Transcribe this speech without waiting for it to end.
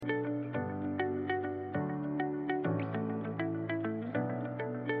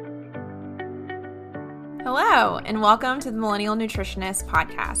Hello, and welcome to the Millennial Nutritionist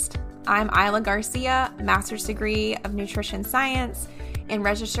Podcast. I'm Isla Garcia, master's degree of nutrition science and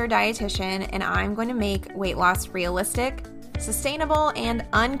registered dietitian, and I'm going to make weight loss realistic, sustainable, and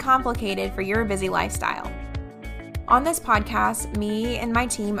uncomplicated for your busy lifestyle. On this podcast, me and my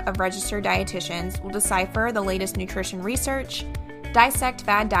team of registered dietitians will decipher the latest nutrition research, dissect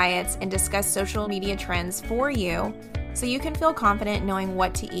fad diets, and discuss social media trends for you so you can feel confident knowing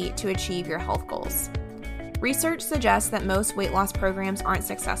what to eat to achieve your health goals. Research suggests that most weight loss programs aren't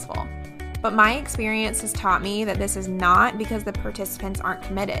successful, but my experience has taught me that this is not because the participants aren't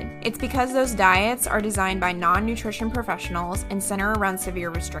committed. It's because those diets are designed by non-nutrition professionals and center around severe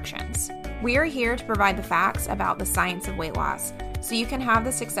restrictions. We are here to provide the facts about the science of weight loss so you can have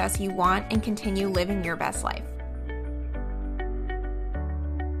the success you want and continue living your best life.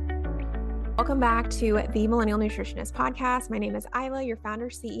 Welcome back to the Millennial Nutritionist Podcast. My name is Isla, your founder,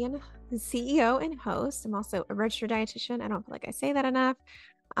 CEO, and host. I'm also a registered dietitian. I don't feel like I say that enough.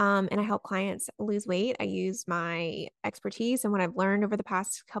 And I help clients lose weight. I use my expertise and what I've learned over the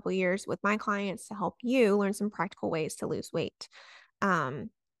past couple of years with my clients to help you learn some practical ways to lose weight. Again,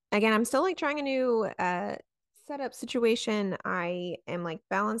 I'm still trying a new setup situation. I am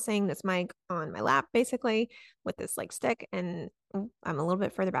balancing this mic on my lap basically with this stick, and I'm a little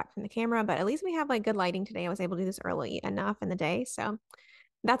bit further back from the camera, but at least we have good lighting today. I was able to do this early enough in the day, so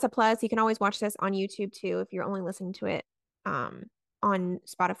that's a plus. You can always watch this on YouTube too if you're only listening to it on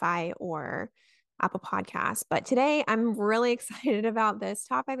Spotify or Apple Podcasts. But today I'm really excited about this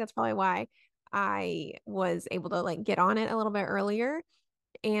topic. That's probably why I was able to get on it a little bit earlier.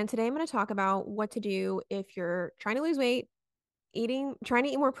 And today I'm going to talk about what to do if you're trying to lose weight, trying to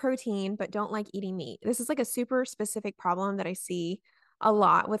eat more protein, but don't like eating meat. This is a super specific problem that I see a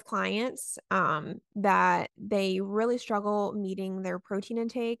lot with clients, that they really struggle meeting their protein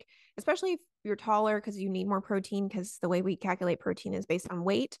intake, especially if you're taller, because you need more protein, because the way we calculate protein is based on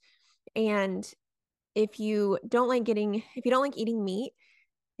weight. And if you don't like eating meat,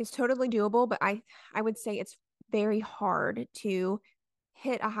 it's totally doable, but I would say it's very hard to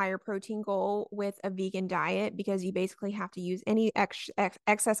hit a higher protein goal with a vegan diet, because you basically have to use any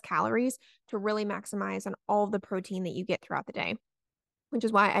excess calories to really maximize on all of the protein that you get throughout the day, which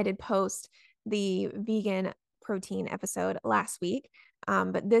is why I did post the vegan protein episode last week.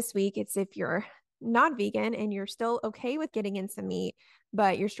 But this week, it's if you're not vegan and you're still okay with getting in some meat,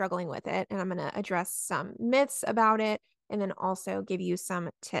 but you're struggling with it. And I'm going to address some myths about it and then also give you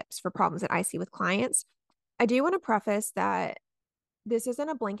some tips for problems that I see with clients. I do want to preface that this isn't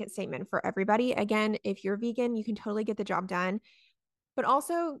a blanket statement for everybody. Again, if you're vegan, you can totally get the job done, but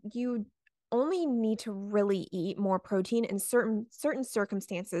also you only need to really eat more protein in certain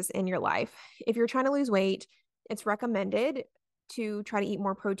circumstances in your life. If you're trying to lose weight, it's recommended to try to eat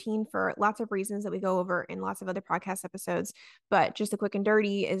more protein for lots of reasons that we go over in lots of other podcast episodes. But just a quick and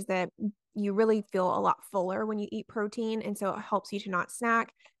dirty is that you really feel a lot fuller when you eat protein. And so it helps you to not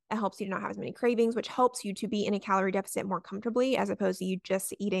snack. It helps you to not have as many cravings, which helps you to be in a calorie deficit more comfortably, as opposed to you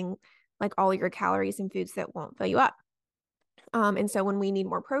just eating all your calories in foods that won't fill you up. And so when we need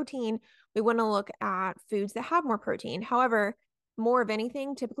more protein, we want to look at foods that have more protein. However, more of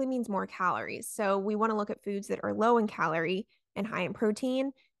anything typically means more calories. So we want to look at foods that are low in calorie and high in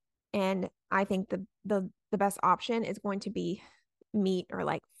protein. And I think the best option is going to be meat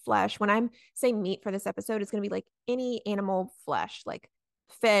or flesh. When I'm saying meat for this episode, it's going to be any animal flesh, like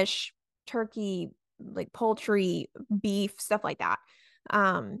fish, turkey, poultry, beef, stuff like that.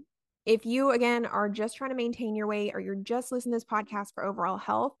 If you, again, are just trying to maintain your weight, or you're just listening to this podcast for overall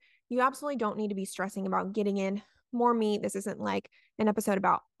health, you absolutely don't need to be stressing about getting in more meat. This isn't an episode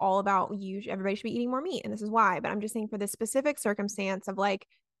about you. Everybody should be eating more meat, and this is why. But I'm just saying for this specific circumstance of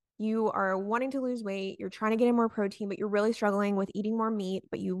you are wanting to lose weight, you're trying to get in more protein, but you're really struggling with eating more meat,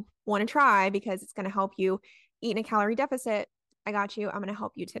 but you want to try because it's going to help you eat in a calorie deficit. I got you. I'm going to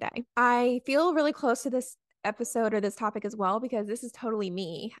help you today. I feel really close to this episode or this topic as well, because this is totally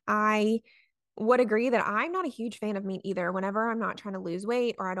me. I would agree that I'm not a huge fan of meat either. Whenever I'm not trying to lose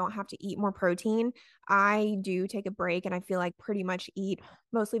weight or I don't have to eat more protein, I do take a break, and I feel pretty much eat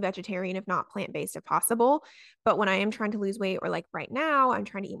mostly vegetarian, if not plant-based if possible. But when I am trying to lose weight, or right now I'm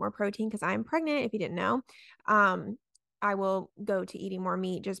trying to eat more protein because I'm pregnant, if you didn't know, I will go to eating more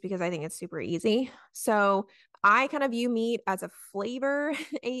meat just because I think it's super easy. So I kind of view meat as a flavoring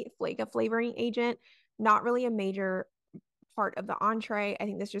agent, not really a major part of the entree. I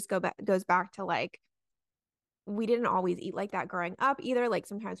think this just goes back to we didn't always eat like that growing up either.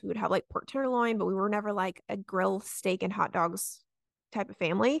 Sometimes we would have pork tenderloin, but we were never a grill steak and hot dogs type of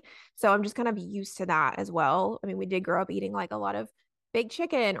family. So I'm just kind of used to that as well. I mean, we did grow up eating a lot of baked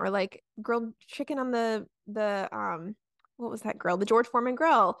chicken or like grilled chicken on the what was that grill? The George Foreman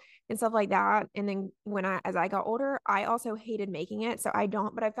grill and stuff like that. And then as I got older, I also hated making it. So I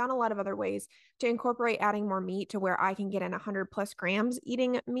don't, but I found a lot of other ways to incorporate adding more meat to where I can get in 100+ grams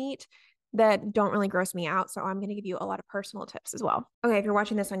eating meat that don't really gross me out. So I'm going to give you a lot of personal tips as well. Okay, if you're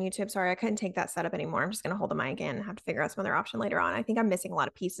watching this on YouTube, sorry, I couldn't take that setup anymore. I'm just going to hold the mic in and have to figure out some other option later on. I think I'm missing a lot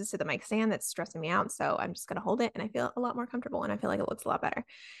of pieces to the mic stand that's stressing me out. So I'm just going to hold it and I feel a lot more comfortable and I feel like it looks a lot better.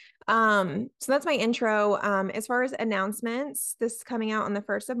 So that's my intro. As far as announcements, this is coming out on the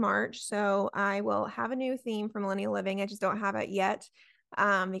 1st of March. So I will have a new theme for Millennial Living. I just don't have it yet.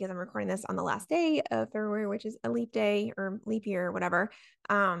 Because I'm recording this on the last day of February, which is a leap day or leap year or whatever.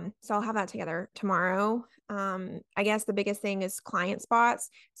 So I'll have that together tomorrow. I guess the biggest thing is client spots.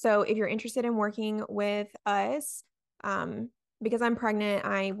 So if you're interested in working with us, because I'm pregnant,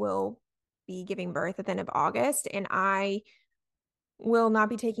 I will be giving birth at the end of August, and I will not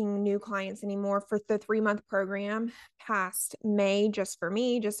be taking new clients anymore for the 3-month program past May, just for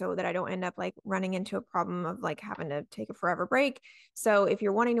me, just so that I don't end up like running into a problem of like having to take a forever break. So if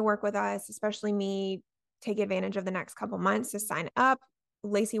you're wanting to work with us, especially me, take advantage of the next couple months to sign up.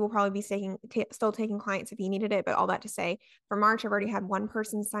 Lacey will probably be still taking clients if you needed it. But all that to say, for March, I've already had one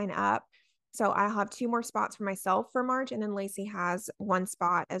person sign up. So I'll have 2 more spots for myself for March. And then Lacey has 1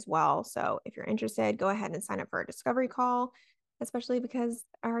 spot as well. So if you're interested, go ahead and sign up for a discovery call, especially because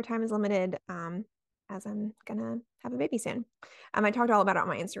our time is limited, as I'm gonna have a baby soon. I talked all about it on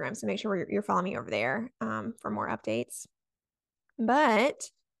my Instagram, so make sure you're following me over there for more updates. But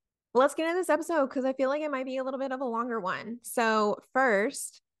let's get into this episode because I feel like it might be a little bit of a longer one. So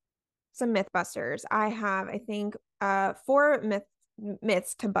first, some Mythbusters. I have, I think, 4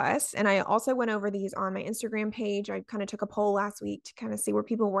 myths to bust. And I also went over these on my Instagram page. I kind of took a poll last week to kind of see where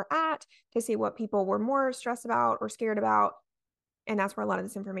people were at, to see what people were more stressed about or scared about. And that's where a lot of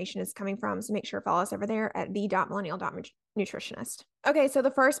this information is coming from. So make sure to follow us over there at the.millennial.nutritionist. Okay, so the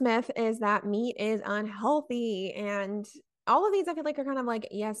first myth is that meat is unhealthy. And all of these I feel like are kind of like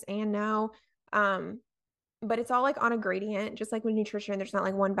yes and no. But it's all like on a gradient, just like with nutrition. There's not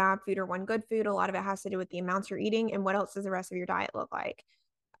like one bad food or one good food. A lot of it has to do with the amounts you're eating and what else does the rest of your diet look like.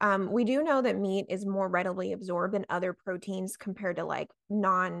 We do know that meat is more readily absorbed than other proteins compared to like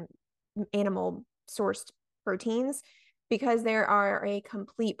non-animal sourced proteins because there are a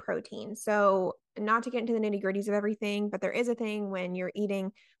complete protein. So not to get into the nitty gritties of everything, but there is a thing when you're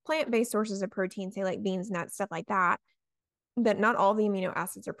eating plant-based sources of protein, say like beans, nuts, stuff like that, that not all the amino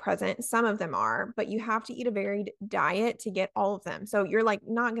acids are present. Some of them are, but you have to eat a varied diet to get all of them. So you're like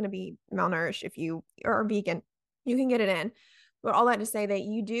not going to be malnourished if you are vegan. You can get it in. But all that to say that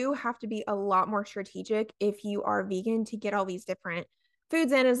you do have to be a lot more strategic if you are vegan to get all these different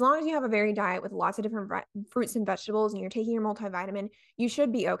foods in. As long as you have a varied diet with lots of different fruits and vegetables and you're taking your multivitamin, you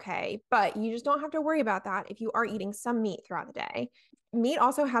should be okay. But you just don't have to worry about that if you are eating some meat throughout the day. Meat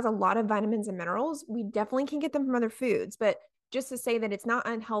also has a lot of vitamins and minerals. We definitely can get them from other foods, but just to say that it's not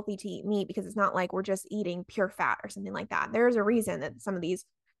unhealthy to eat meat because it's not like we're just eating pure fat or something like that. There's a reason that some of these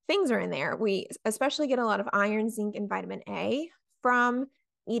things are in there. We especially get a lot of iron, zinc, and vitamin A from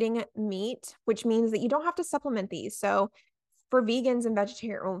eating meat, which means that you don't have to supplement these. So for vegans and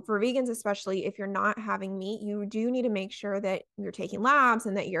vegetarian, for vegans especially, if you're not having meat, you do need to make sure that you're taking labs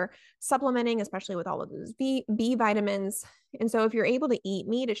and that you're supplementing, especially with all of those B vitamins. And so if you're able to eat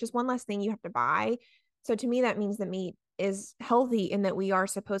meat, it's just one less thing you have to buy. So to me, that means that meat is healthy in that we are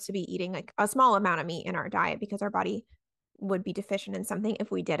supposed to be eating like a small amount of meat in our diet because our body would be deficient in something if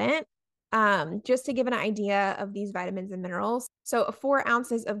we didn't. Just to give an idea of these vitamins and minerals. So 4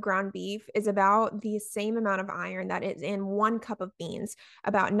 ounces of ground beef is about the same amount of iron that is in 1 cup of beans,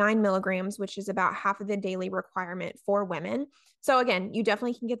 about 9 milligrams, which is about half of the daily requirement for women. So again, you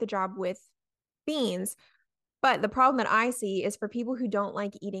definitely can get the job with beans. But the problem that I see is for people who don't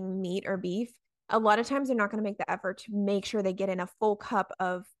like eating meat or beef, a lot of times they're not going to make the effort to make sure they get in a full cup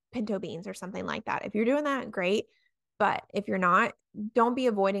of pinto beans or something like that. If you're doing that, great. But if you're not, don't be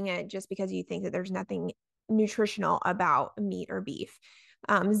avoiding it just because you think that there's nothing nutritional about meat or beef.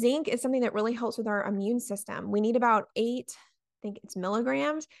 Zinc is something that really helps with our immune system. We need about 8, I think it's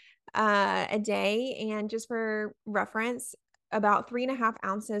milligrams a day. And just for reference, about 3.5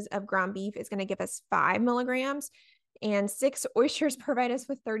 ounces of ground beef is going to give us 5 milligrams. And 6 oysters provide us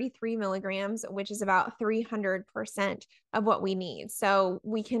with 33 milligrams, which is about 300% of what we need. So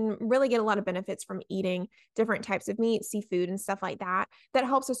we can really get a lot of benefits from eating different types of meat, seafood, and stuff like that. That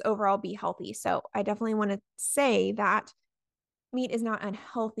helps us overall be healthy. So I definitely want to say that meat is not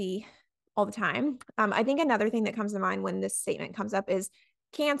unhealthy all the time. I think another thing that comes to mind when this statement comes up is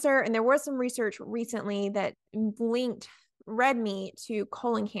cancer. And there was some research recently that linked red meat to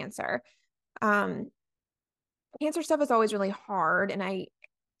colon cancer. Cancer stuff is always really hard, and I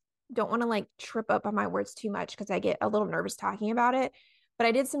don't want to like trip up on my words too much because I get a little nervous talking about it. But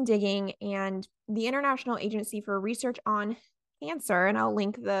I did some digging, and the International Agency for Research on Cancer, and I'll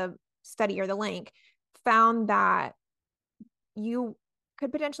link the study or the link, found that you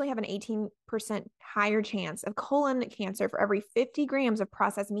could potentially have an 18% higher chance of colon cancer for every 50 grams of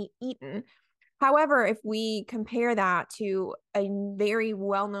processed meat eaten. However, if we compare that to a very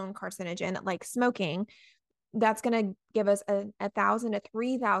well-known carcinogen like smoking, that's going to give us a 1,000 to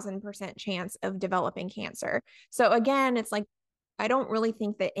 3,000% chance of developing cancer. So again, it's like, I don't really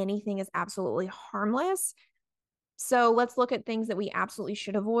think that anything is absolutely harmless. So let's look at things that we absolutely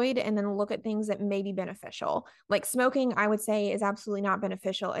should avoid and then look at things that may be beneficial. Like smoking, I would say is absolutely not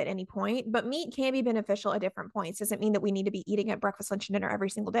beneficial at any point, but meat can be beneficial at different points. Does it mean that we need to be eating at breakfast, lunch, and dinner every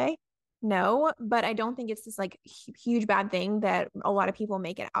single day? No, but I don't think it's this like huge bad thing that a lot of people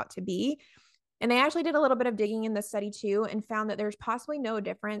make it out to be. And they actually did a little bit of digging in the study too and found that there's possibly no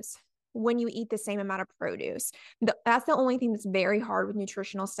difference when you eat the same amount of produce. That's the only thing that's very hard with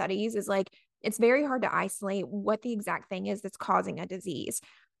nutritional studies is like, it's very hard to isolate what the exact thing is that's causing a disease.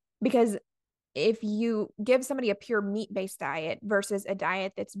 Because if you give somebody a pure meat-based diet versus a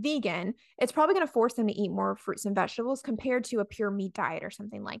diet that's vegan, it's probably going to force them to eat more fruits and vegetables compared to a pure meat diet or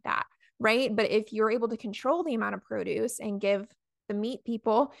something like that, right? But if you're able to control the amount of produce and give the meat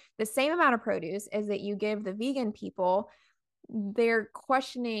people the same amount of produce as that you give the vegan people, they're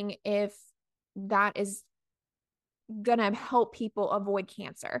questioning if that is going to help people avoid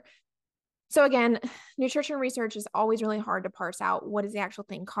cancer. So again, nutrition research is always really hard to parse out what is the actual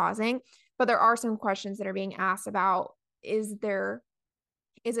thing causing, but there are some questions that are being asked about, is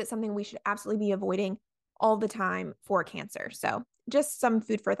it something we should absolutely be avoiding all the time for cancer? So just some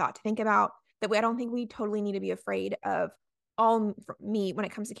food for thought to think about, that I don't think we totally need to be afraid of all meat when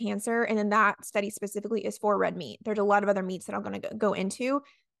it comes to cancer. And then that study specifically is for red meat. There's a lot of other meats that I'm going to go into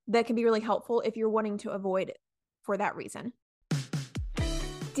that can be really helpful if you're wanting to avoid for that reason.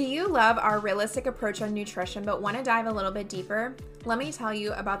 Do you love our realistic approach on nutrition but want to dive a little bit deeper? Let me tell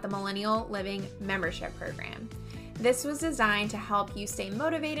you about the Millennial Living Membership Program. This was designed to help you stay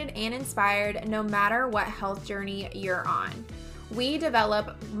motivated and inspired no matter what health journey you're on. We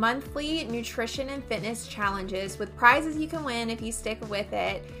develop monthly nutrition and fitness challenges with prizes you can win if you stick with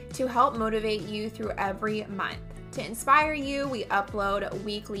it to help motivate you through every month. To inspire you, we upload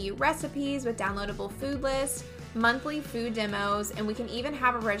weekly recipes with downloadable food lists, monthly food demos, and we can even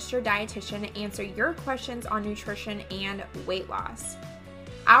have a registered dietitian answer your questions on nutrition and weight loss.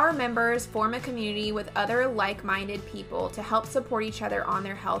 Our members form a community with other like-minded people to help support each other on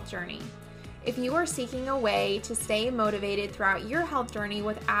their health journey. If you are seeking a way to stay motivated throughout your health journey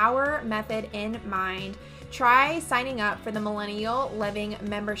with our method in mind, try signing up for the Millennial Living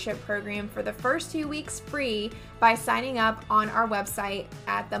Membership Program for the first 2 weeks free by signing up on our website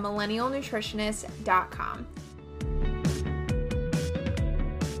at themillennialnutritionist.com.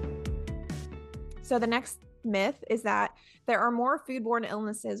 So the next myth is that there are more foodborne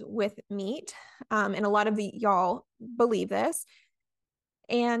illnesses with meat. And a lot of y'all believe this.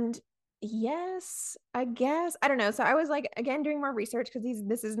 And yes, I guess, I don't know. So I was like, again, doing more research because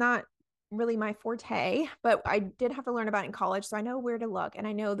this is not really my forte, but I did have to learn about it in college. So I know where to look and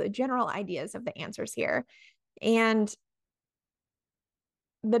I know the general ideas of the answers here. And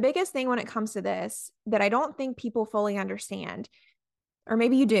the biggest thing when it comes to this that I don't think people fully understand, or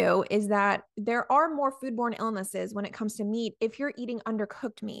maybe you do, is that there are more foodborne illnesses when it comes to meat if you're eating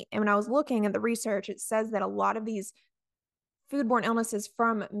undercooked meat. And when I was looking at the research, it says that a lot of these foodborne illnesses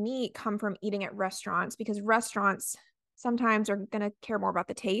from meat come from eating at restaurants, because restaurants sometimes are going to care more about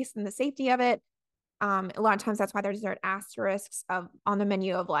the taste and the safety of it. A lot of times that's why there's asterisks on the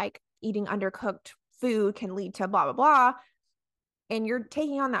menu of like eating undercooked food can lead to blah, blah, blah. And you're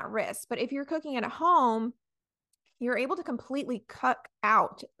taking on that risk. But if you're cooking it at home, you're able to completely cook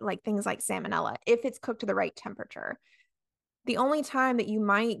out like things like salmonella if it's cooked to the right temperature. The only time that you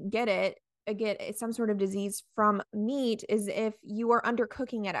might get some sort of disease from meat is if you are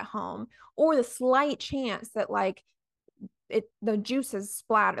undercooking it at home, or the slight chance that like the juice has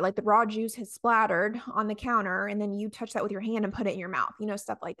splattered, like the raw juice has splattered on the counter, and then you touch that with your hand and put it in your mouth,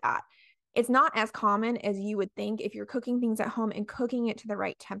 stuff like that. It's not as common as you would think if you're cooking things at home and cooking it to the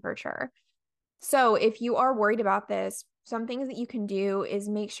right temperature. So if you are worried about this, some things that you can do is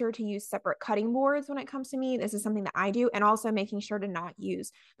make sure to use separate cutting boards when it comes to meat. This is something that I do. And also making sure to not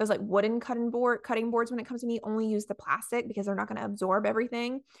use those like wooden cutting boards when it comes to meat. Only use the plastic because they're not going to absorb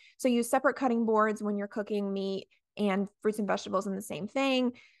everything. So use separate cutting boards when you're cooking meat and fruits and vegetables, and the same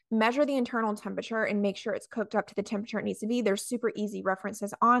thing. measure the internal temperature and make sure it's cooked up to the temperature it needs to be. There's super easy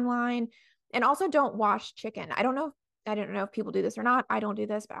references online. And also don't wash chicken. I don't know if people do this or not. I don't do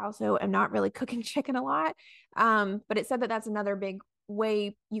this, but I also am not really cooking chicken a lot. But it said that that's another big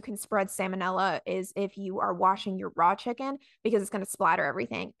way you can spread salmonella is if you are washing your raw chicken, because it's going to splatter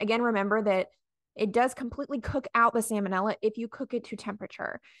everything. Again, remember that it does completely cook out the salmonella if you cook it to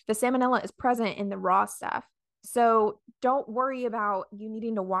temperature. The salmonella is present in the raw stuff. So don't worry about you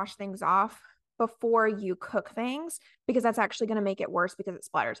needing to wash things off before you cook things, because that's actually going to make it worse because it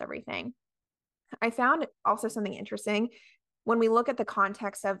splatters everything. I found also something interesting when we look at the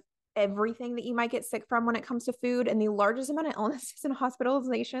context of everything that you might get sick from when it comes to food, and the largest amount of illnesses and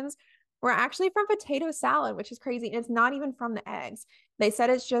hospitalizations were actually from potato salad, which is crazy. And it's not even from the eggs. They said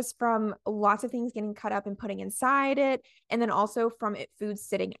it's just from lots of things getting cut up and putting inside it, and then also from it food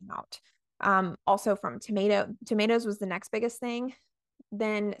sitting out. Also from tomatoes was the next biggest thing,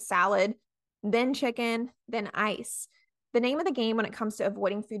 then salad, then chicken, then ice. The name of the game when it comes to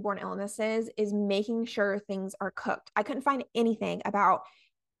avoiding foodborne illnesses is making sure things are cooked. I couldn't find anything about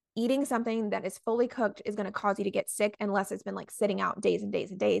eating something that is fully cooked is going to cause you to get sick unless it's been like sitting out days and days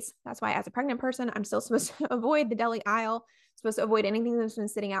and days. That's why as a pregnant person, I'm still supposed to avoid the deli aisle, supposed to avoid anything that's been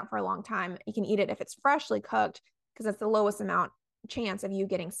sitting out for a long time. You can eat it if it's freshly cooked, because that's the lowest amount chance of you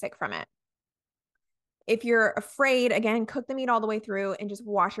getting sick from it. If you're afraid, again, cook the meat all the way through and just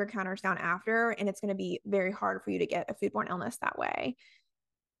wash your counters down after, and it's going to be very hard for you to get a foodborne illness that way.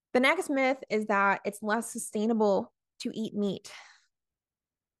 The next myth is that it's less sustainable to eat meat.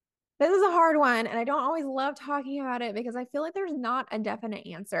 This is a hard one, and I don't always love talking about it because I feel like there's not a definite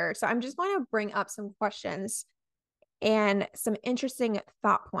answer. So I'm just going to bring up some questions and some interesting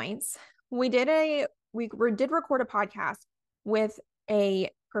thought points. We did record a podcast with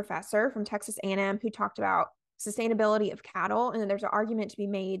a professor from Texas A&M who talked about sustainability of cattle, and there's an argument to be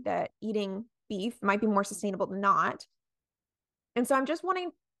made that eating beef might be more sustainable than not. And so I'm just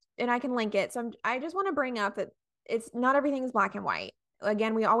wanting, and I can link it. So I just want to bring up that it's not everything is black and white.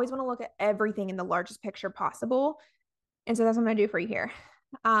 Again, we always want to look at everything in the largest picture possible. And so that's what I'm going to do for you here.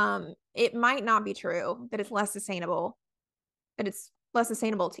 It might not be true that it's less sustainable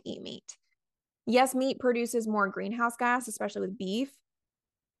to eat meat. Yes, meat produces more greenhouse gas, especially with beef,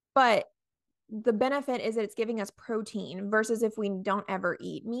 but the benefit is that it's giving us protein versus if we don't ever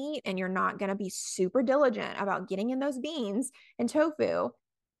eat meat and you're not going to be super diligent about getting in those beans and tofu,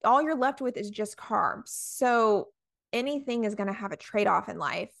 all you're left with is just carbs. So anything is going to have a trade-off in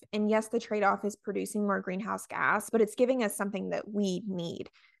life. And yes, the trade-off is producing more greenhouse gas, but it's giving us something that we need.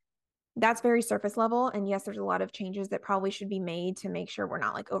 That's very surface level. And yes, there's a lot of changes that probably should be made to make sure we're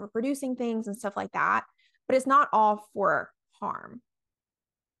not like overproducing things and stuff like that. But it's not all for harm.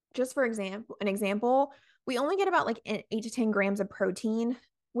 Just for an example, we only get about like 8 to 10 grams of protein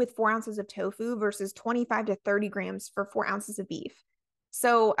with 4 ounces of tofu versus 25 to 30 grams for 4 ounces of beef.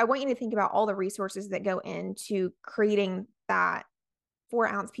 So I want you to think about all the resources that go into creating that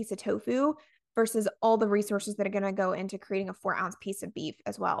 4-ounce piece of tofu versus all the resources that are going to go into creating a 4-ounce piece of beef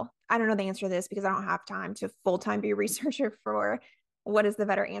as well. I don't know the answer to this because I don't have time to full-time be a researcher for what is the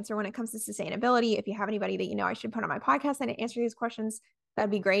better answer when it comes to sustainability. If you have anybody that you know I should put on my podcast and answer these questions, that'd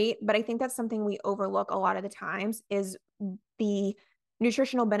be great. But I think that's something we overlook a lot of the times is the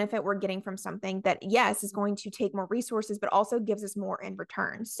nutritional benefit we're getting from something that, yes, is going to take more resources, but also gives us more in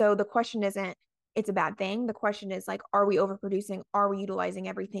return. So the question isn't, it's a bad thing. The question is like, are we overproducing? Are we utilizing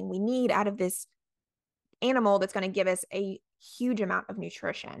everything we need out of this animal that's going to give us a huge amount of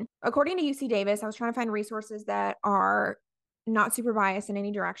nutrition? According to UC Davis, I was trying to find resources that are not super biased in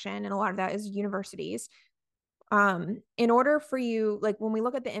any direction. And a lot of that is universities. In order for you, like when we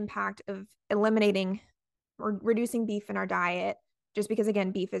look at the impact of eliminating or reducing beef in our diet, just because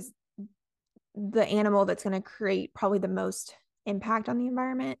again, beef is the animal that's going to create probably the most impact on the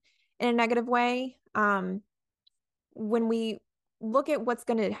environment in a negative way. When we look at what's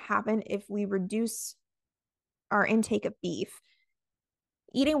going to happen if we reduce our intake of beef,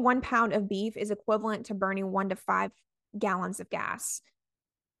 eating 1 pound of beef is equivalent to burning 1 to 5 gallons of gas.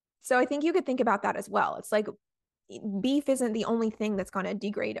 So I think you could think about that as well. It's like beef isn't the only thing that's going to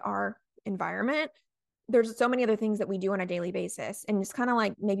degrade our environment. There's so many other things that we do on a daily basis, and it's kind of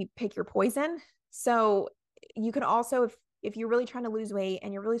like maybe pick your poison. So you could also, if you're really trying to lose weight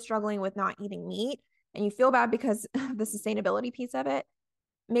and you're really struggling with not eating meat and you feel bad because of the sustainability piece of it,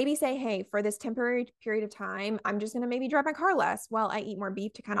 maybe say, hey, for this temporary period of time, I'm just going to maybe drive my car less while I eat more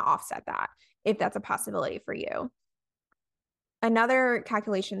beef to kind of offset that, if that's a possibility for you. Another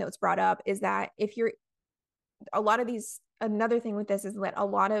calculation that was brought up is that another thing with this is that a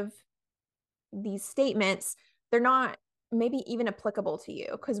lot of these statements, they're not maybe even applicable to you.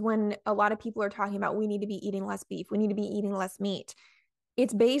 Because when a lot of people are talking about we need to be eating less beef, we need to be eating less meat,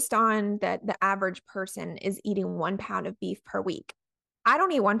 it's based on that the average person is eating 1 pound of beef per week. I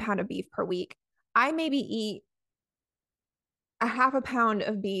don't eat 1 pound of beef per week. I maybe eat a half a pound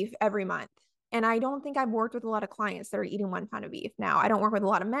of beef every month. And I don't think I've worked with a lot of clients that are eating 1 pound of beef. Now, I don't work with a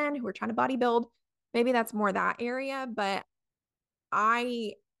lot of men who are trying to bodybuild. Maybe that's more that area, but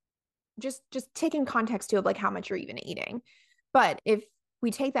I just taking context too of like how much you're even eating. But if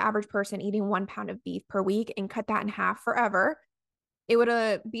we take the average person eating 1 pound of beef per week and cut that in half forever, it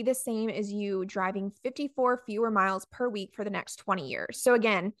would be the same as you driving 54 fewer miles per week for the next 20 years. So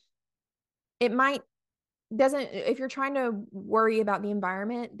again, it might doesn't, if you're trying to worry about the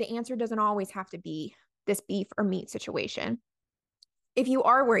environment, the answer doesn't always have to be this beef or meat situation. If you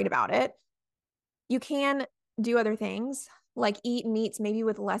are worried about it, you can do other things like eat meats maybe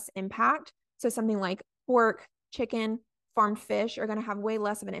with less impact. So something like pork, chicken, farmed fish are going to have way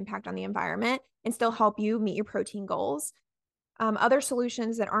less of an impact on the environment and still help you meet your protein goals. Other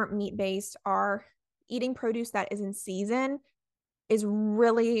solutions that aren't meat-based are eating produce that is in season is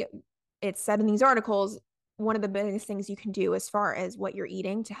really, it's said in these articles, one of the biggest things you can do as far as what you're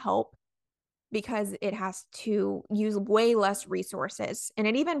eating to help, because it has to use way less resources. And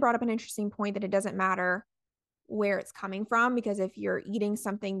it even brought up an interesting point that it doesn't matter where it's coming from, because if you're eating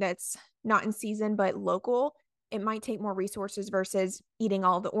something that's not in season but local, it might take more resources versus eating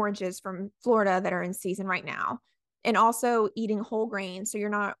all the oranges from Florida that are in season right now. And also eating whole grains, so you're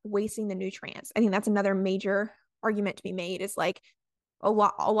not wasting the nutrients. I think that's another major argument to be made, is like a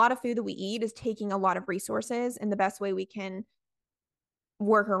lot of food that we eat is taking a lot of resources, and the best way we can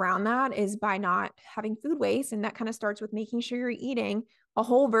work around that is by not having food waste. And that kind of starts with making sure you're eating a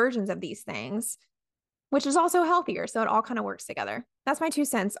whole versions of these things, which is also healthier. So it all kind of works together. That's my 2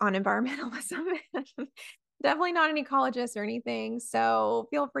 cents on environmentalism. Definitely not an ecologist or anything, so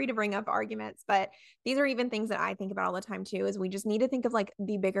feel free to bring up arguments, but these are even things that I think about all the time too, is we just need to think of like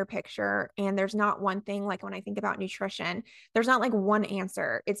the bigger picture. And there's not one thing, like when I think about nutrition, there's not like one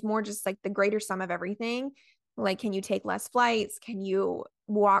answer. It's more just like the greater sum of everything. Like, can you take less flights? Can you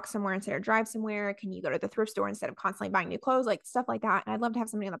walk somewhere instead of drive somewhere? Can you go to the thrift store instead of constantly buying new clothes? Like stuff like that. And I'd love to have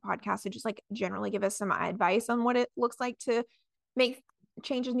somebody on the podcast to just like generally give us some advice on what it looks like to make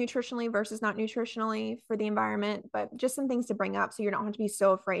changes nutritionally versus not nutritionally for the environment, but just some things to bring up so you don't have to be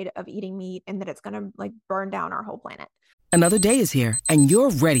so afraid of eating meat and that it's going to like burn down our whole planet. Another day is here and you're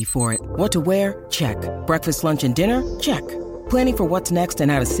ready for it. What to wear? Check. Breakfast, lunch, and dinner? Check. Planning for what's next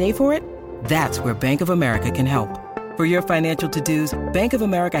and how to save for it? That's where Bank of America can help. For your financial to-dos, Bank of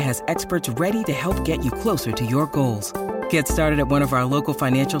America has experts ready to help get you closer to your goals. Get started at one of our local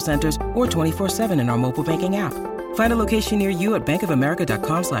financial centers or 24/7 in our mobile banking app. Find a location near you at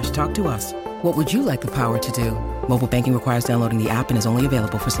bankofamerica.com/talktous. What would you like the power to do? Mobile banking requires downloading the app and is only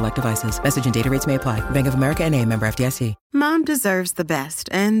available for select devices. Message and data rates may apply. Bank of America N.A., member FDIC. Mom deserves the best,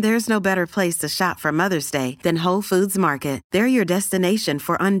 and there's no better place to shop for Mother's Day than Whole Foods Market. They're your destination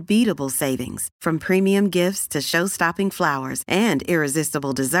for unbeatable savings, from premium gifts to show-stopping flowers and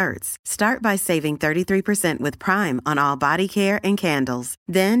irresistible desserts. Start by saving 33% with Prime on all body care and candles.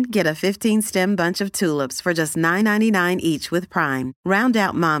 Then get a 15-stem bunch of tulips for just $9.99 each with Prime. Round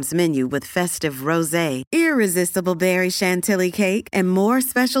out Mom's menu with festive rosé, irresistible berry chantilly cake, and more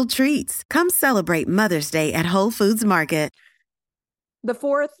special treats. Come celebrate Mother's Day at Whole Foods Market. The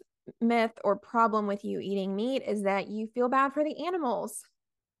fourth myth or problem with you eating meat is that you feel bad for the animals.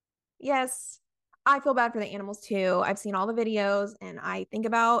 Yes, I feel bad for the animals too. I've seen all the videos and I think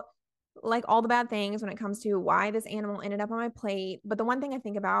about like all the bad things when it comes to why this animal ended up on my plate. But the one thing I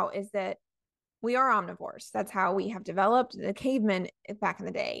think about is that we are omnivores. That's how we have developed. The cavemen back in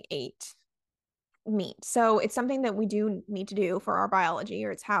the day ate meat. So it's something that we do need to do for our biology, or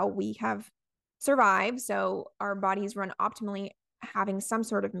it's how we have survived. So our bodies run optimally having some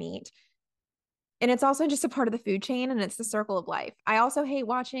sort of meat. And it's also just a part of the food chain, and it's the circle of life. I also hate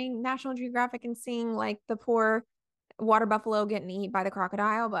watching National Geographic and seeing like the poor water buffalo getting eaten by the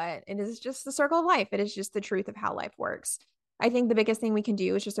crocodile, but it is just the circle of life. It is just the truth of how life works. I think the biggest thing we can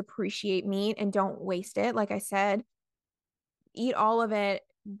do is just appreciate meat and don't waste it. Like I said, eat all of it.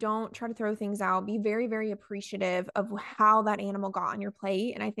 Don't try to throw things out. Be very, very appreciative of how that animal got on your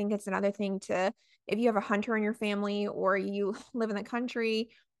plate. And I think it's another thing to, if you have a hunter in your family or you live in the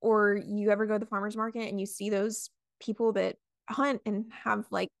country or you ever go to the farmer's market and you see those people that hunt and have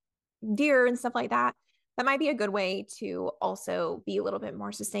like deer and stuff like that, that might be a good way to also be a little bit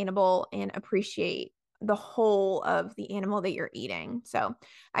more sustainable and appreciate the whole of the animal that you're eating. So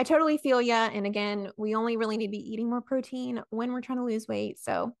I totally feel you. And again, we only really need to be eating more protein when we're trying to lose weight.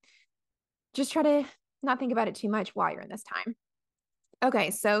 So just try to not think about it too much while you're in this time.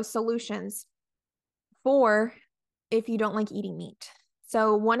 Okay, so solutions for if you don't like eating meat.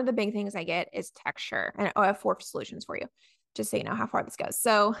 So one of the big things I get is texture, and I have 4 solutions for you, just so you know how far this goes.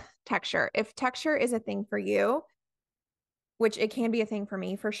 So texture, if texture is a thing for you, which it can be a thing for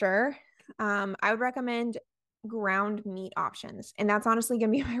me for sure, I would recommend ground meat options. And that's honestly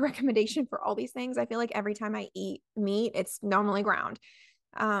going to be my recommendation for all these things. I feel like every time I eat meat, it's normally ground.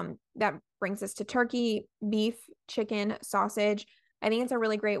 That brings us to turkey, beef, chicken, sausage. I think it's a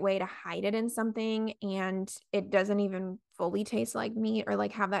really great way to hide it in something and it doesn't even fully taste like meat or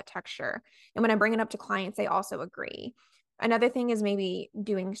like have that texture. And when I bring it up to clients, they also agree. Another thing is maybe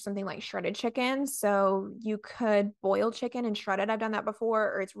doing something like shredded chicken. So you could boil chicken and shred it. I've done that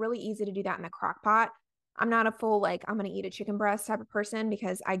before, or it's really easy to do that in the crock pot. I'm not a full, like, I'm going to eat a chicken breast type of person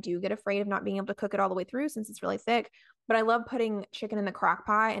because I do get afraid of not being able to cook it all the way through since it's really thick. But I love putting chicken in the crock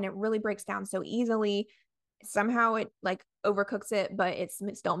pot and it really breaks down so easily. Somehow it like overcooks it, but it's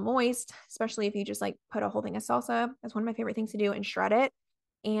still moist, especially if you just like put a whole thing of salsa. That's one of my favorite things to do, and shred it.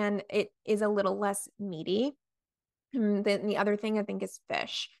 And it is a little less meaty. And then the other thing I think is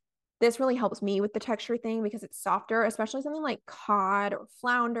fish. This really helps me with the texture thing because it's softer, especially something like cod or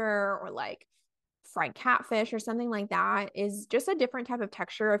flounder or like fried catfish or something like that is just a different type of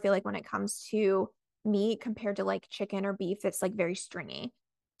texture. I feel like when it comes to meat compared to like chicken or beef, it's like very stringy.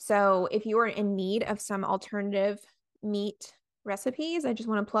 So if you are in need of some alternative meat recipes, I just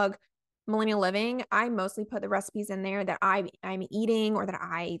want to plug Millennial Living. I mostly put the recipes in there that I'm eating or that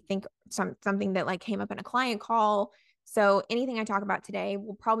I think something that like came up in a client call. So anything I talk about today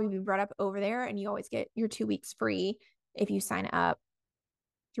will probably be brought up over there, and you always get your 2 weeks free if you sign up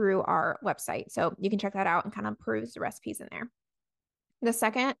through our website. So you can check that out and kind of peruse the recipes in there. The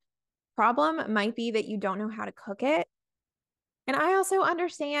second problem might be that you don't know how to cook it. And I also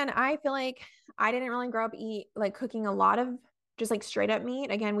understand, I feel like I didn't really grow up cooking a lot of just like straight up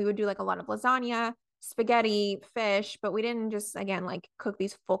meat. Again, we would do like a lot of lasagna, spaghetti, fish, but we didn't just, again, like cook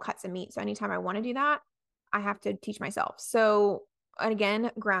these full cuts of meat. So anytime I want to do that, I have to teach myself. So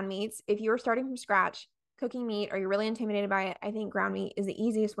again, ground meats, if you're starting from scratch, cooking meat, or you're really intimidated by it, I think ground meat is the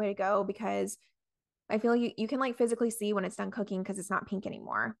easiest way to go because I feel you can like physically see when it's done cooking because it's not pink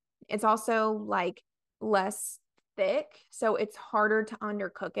anymore. It's also like less thick, so it's harder to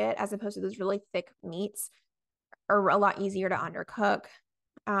undercook it as opposed to those really thick meats are a lot easier to undercook.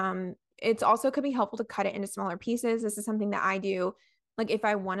 It's also could be helpful to cut it into smaller pieces. This is something that I do. Like if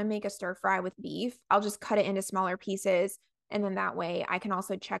I want to make a stir fry with beef, I'll just cut it into smaller pieces. And then that way I can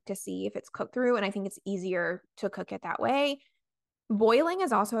also check to see if it's cooked through. And I think it's easier to cook it that way. Boiling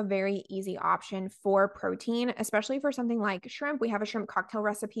is also a very easy option for protein, especially for something like shrimp. We have a shrimp cocktail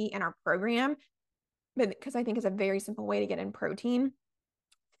recipe in our program, but because I think it's a very simple way to get in protein.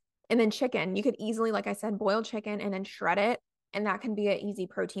 And then chicken, you could easily, like I said, boil chicken and then shred it. And that can be an easy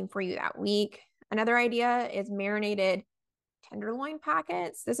protein for you that week. Another idea is marinated tenderloin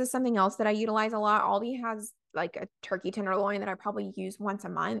packets. This is something else that I utilize a lot. Aldi has like a turkey tenderloin that I probably use once a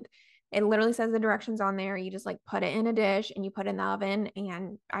month. It literally says the directions on there. You just like put it in a dish and you put it in the oven,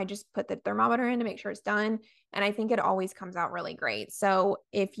 and I just put the thermometer in to make sure it's done. And I think it always comes out really great. So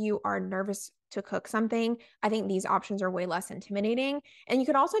if you are nervous to cook something, I think these options are way less intimidating. And you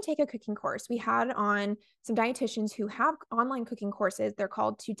could also take a cooking course. We had on some dietitians who have online cooking courses. They're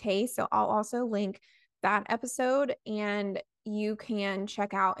called To Taste. So I'll also link that episode, and you can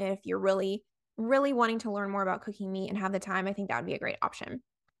check out if you're really, really wanting to learn more about cooking meat and have the time. I think that would be a great option.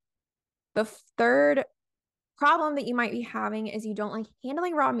 The third problem that you might be having is you don't like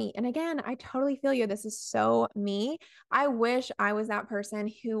handling raw meat. And again, I totally feel you. This is so me. I wish I was that person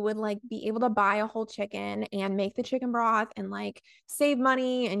who would like be able to buy a whole chicken and make the chicken broth and like save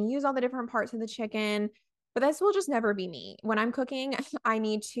money and use all the different parts of the chicken. But this will just never be me. When I'm cooking, I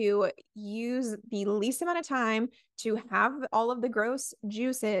need to use the least amount of time to have all of the gross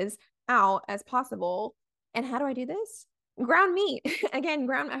juices out as possible. And how do I do this? Ground meat. Again,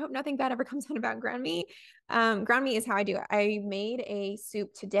 I hope nothing bad ever comes out about ground meat. Ground meat is how I do it. I made a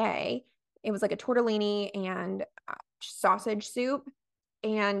soup today. It was like a tortellini and sausage soup.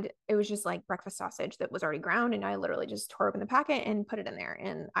 And it was just like breakfast sausage that was already ground. And I literally just tore open the packet and put it in there.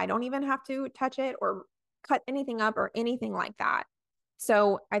 And I don't even have to touch it or cut anything up or anything like that.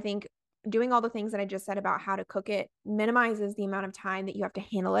 So I think doing all the things that I just said about how to cook it minimizes the amount of time that you have to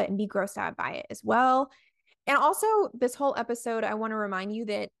handle it and be grossed out by it as well. And also, this whole episode, I want to remind you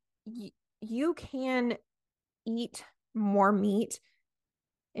that you can eat more meat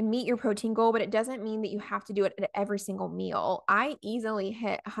and meet your protein goal, but it doesn't mean that you have to do it at every single meal. I easily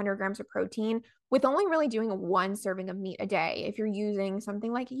hit 100 grams of protein with only really doing one serving of meat a day. If you're using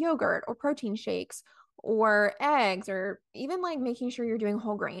something like yogurt or protein shakes or eggs, or even like making sure you're doing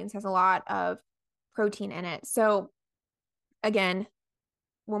whole grains has a lot of protein in it. So again,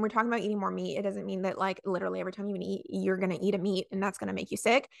 when we're talking about eating more meat, it doesn't mean that like literally every time you eat, you're going to eat a meat and that's going to make you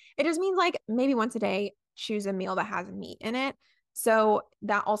sick. It just means like maybe once a day, choose a meal that has meat in it. So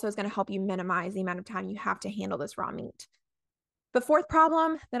that also is going to help you minimize the amount of time you have to handle this raw meat. The fourth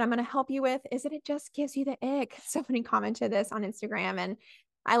problem that I'm going to help you with is that it just gives you the ick. Somebody commented this on Instagram and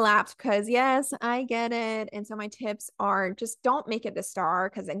I laughed because yes, I get it. And so my tips are just don't make it the star.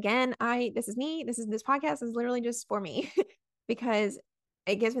 Cause again, this podcast is literally just for me because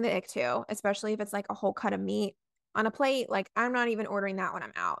it gives me the ick too, especially if it's like a whole cut of meat on a plate. Like I'm not even ordering that when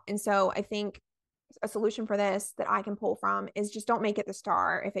I'm out. And so I think a solution for this that I can pull from is just don't make it the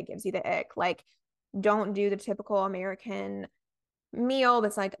star if it gives you the ick. Like don't do the typical American meal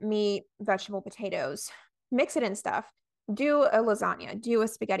that's like meat, vegetable, potatoes. Mix it in stuff. Do a lasagna, do a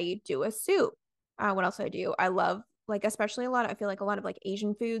spaghetti, do a soup. What else do I do? I love like, especially I feel like a lot of like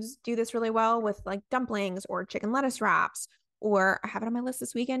Asian foods do this really well with like dumplings or chicken lettuce wraps, or I have it on my list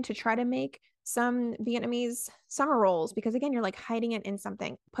this weekend to try to make some Vietnamese summer rolls, because again, you're like hiding it in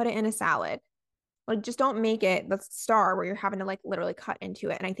something, put it in a salad. Like just don't make it the star where you're having to like literally cut into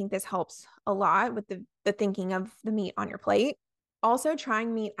it. And I think this helps a lot with the thinking of the meat on your plate. Also,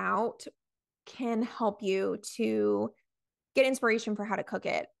 trying meat out can help you to get inspiration for how to cook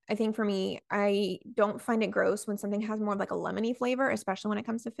it. I think for me, I don't find it gross when something has more of like a lemony flavor, especially when it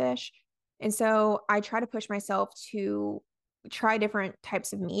comes to fish. And so I try to push myself to try different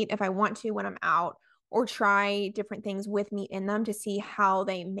types of meat if I want to when I'm out, or try different things with meat in them to see how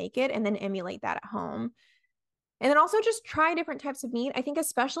they make it and then emulate that at home. And then also just try different types of meat. I think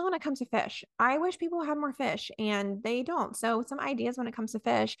especially when it comes to fish, I wish people had more fish and they don't. So some ideas when it comes to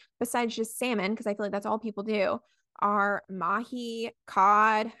fish, besides just salmon, because I feel like that's all people do, are mahi,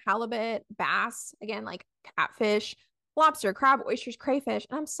 cod, halibut, bass, again, like catfish, lobster, crab, oysters, crayfish.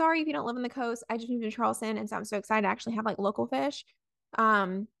 And I'm sorry if you don't live on the coast. I just moved to Charleston, and so I'm so excited to actually have like local fish.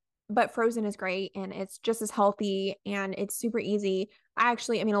 But frozen is great and it's just as healthy and it's super easy. I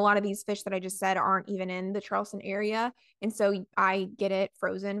mean, a lot of these fish that I just said aren't even in the Charleston area. And so I get it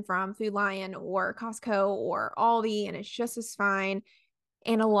frozen from Food Lion or Costco or Aldi, and it's just as fine.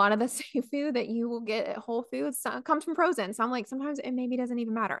 And a lot of the seafood that you will get at Whole Foods comes from frozen. So I'm like, sometimes it maybe doesn't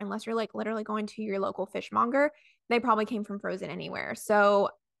even matter unless you're like literally going to your local fishmonger. They probably came from frozen anywhere. So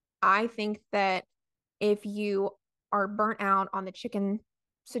I think that if you are burnt out on the chicken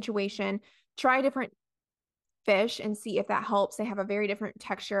situation, try different fish and see if that helps. They have a very different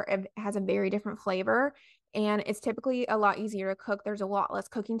texture. It has a very different flavor, and it's typically a lot easier to cook. There's a lot less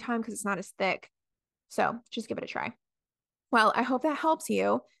cooking time because it's not as thick. So just give it a try. Well, I hope that helps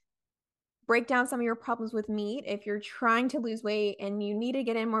you break down some of your problems with meat. If you're trying to lose weight and you need to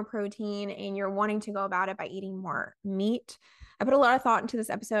get in more protein and you're wanting to go about it by eating more meat, I put a lot of thought into this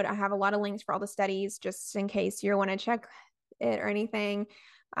episode. I have a lot of links for all the studies just in case you want to check it or anything.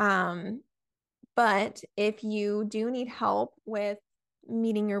 But if you do need help with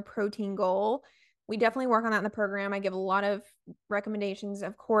meeting your protein goal, we definitely work on that in the program. I give a lot of recommendations.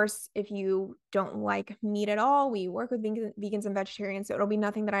 Of course, if you don't like meat at all, we work with vegans and vegetarians, so it'll be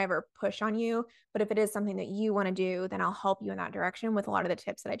nothing that I ever push on you. But if it is something that you want to do, then I'll help you in that direction with a lot of the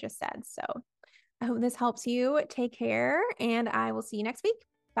tips that I just said. So I hope this helps you. Take care, and I will see you next week.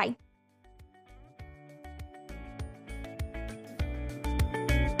 Bye.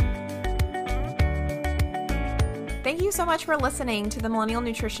 Thank you so much for listening to the Millennial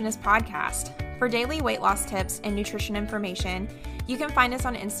Nutritionist Podcast. For daily weight loss tips and nutrition information, you can find us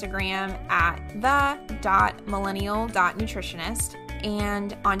on Instagram at the.millennial.nutritionist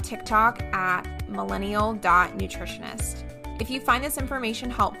and on TikTok at millennial.nutritionist. If you find this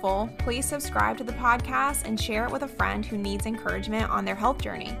information helpful, please subscribe to the podcast and share it with a friend who needs encouragement on their health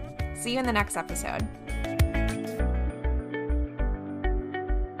journey. See you in the next episode.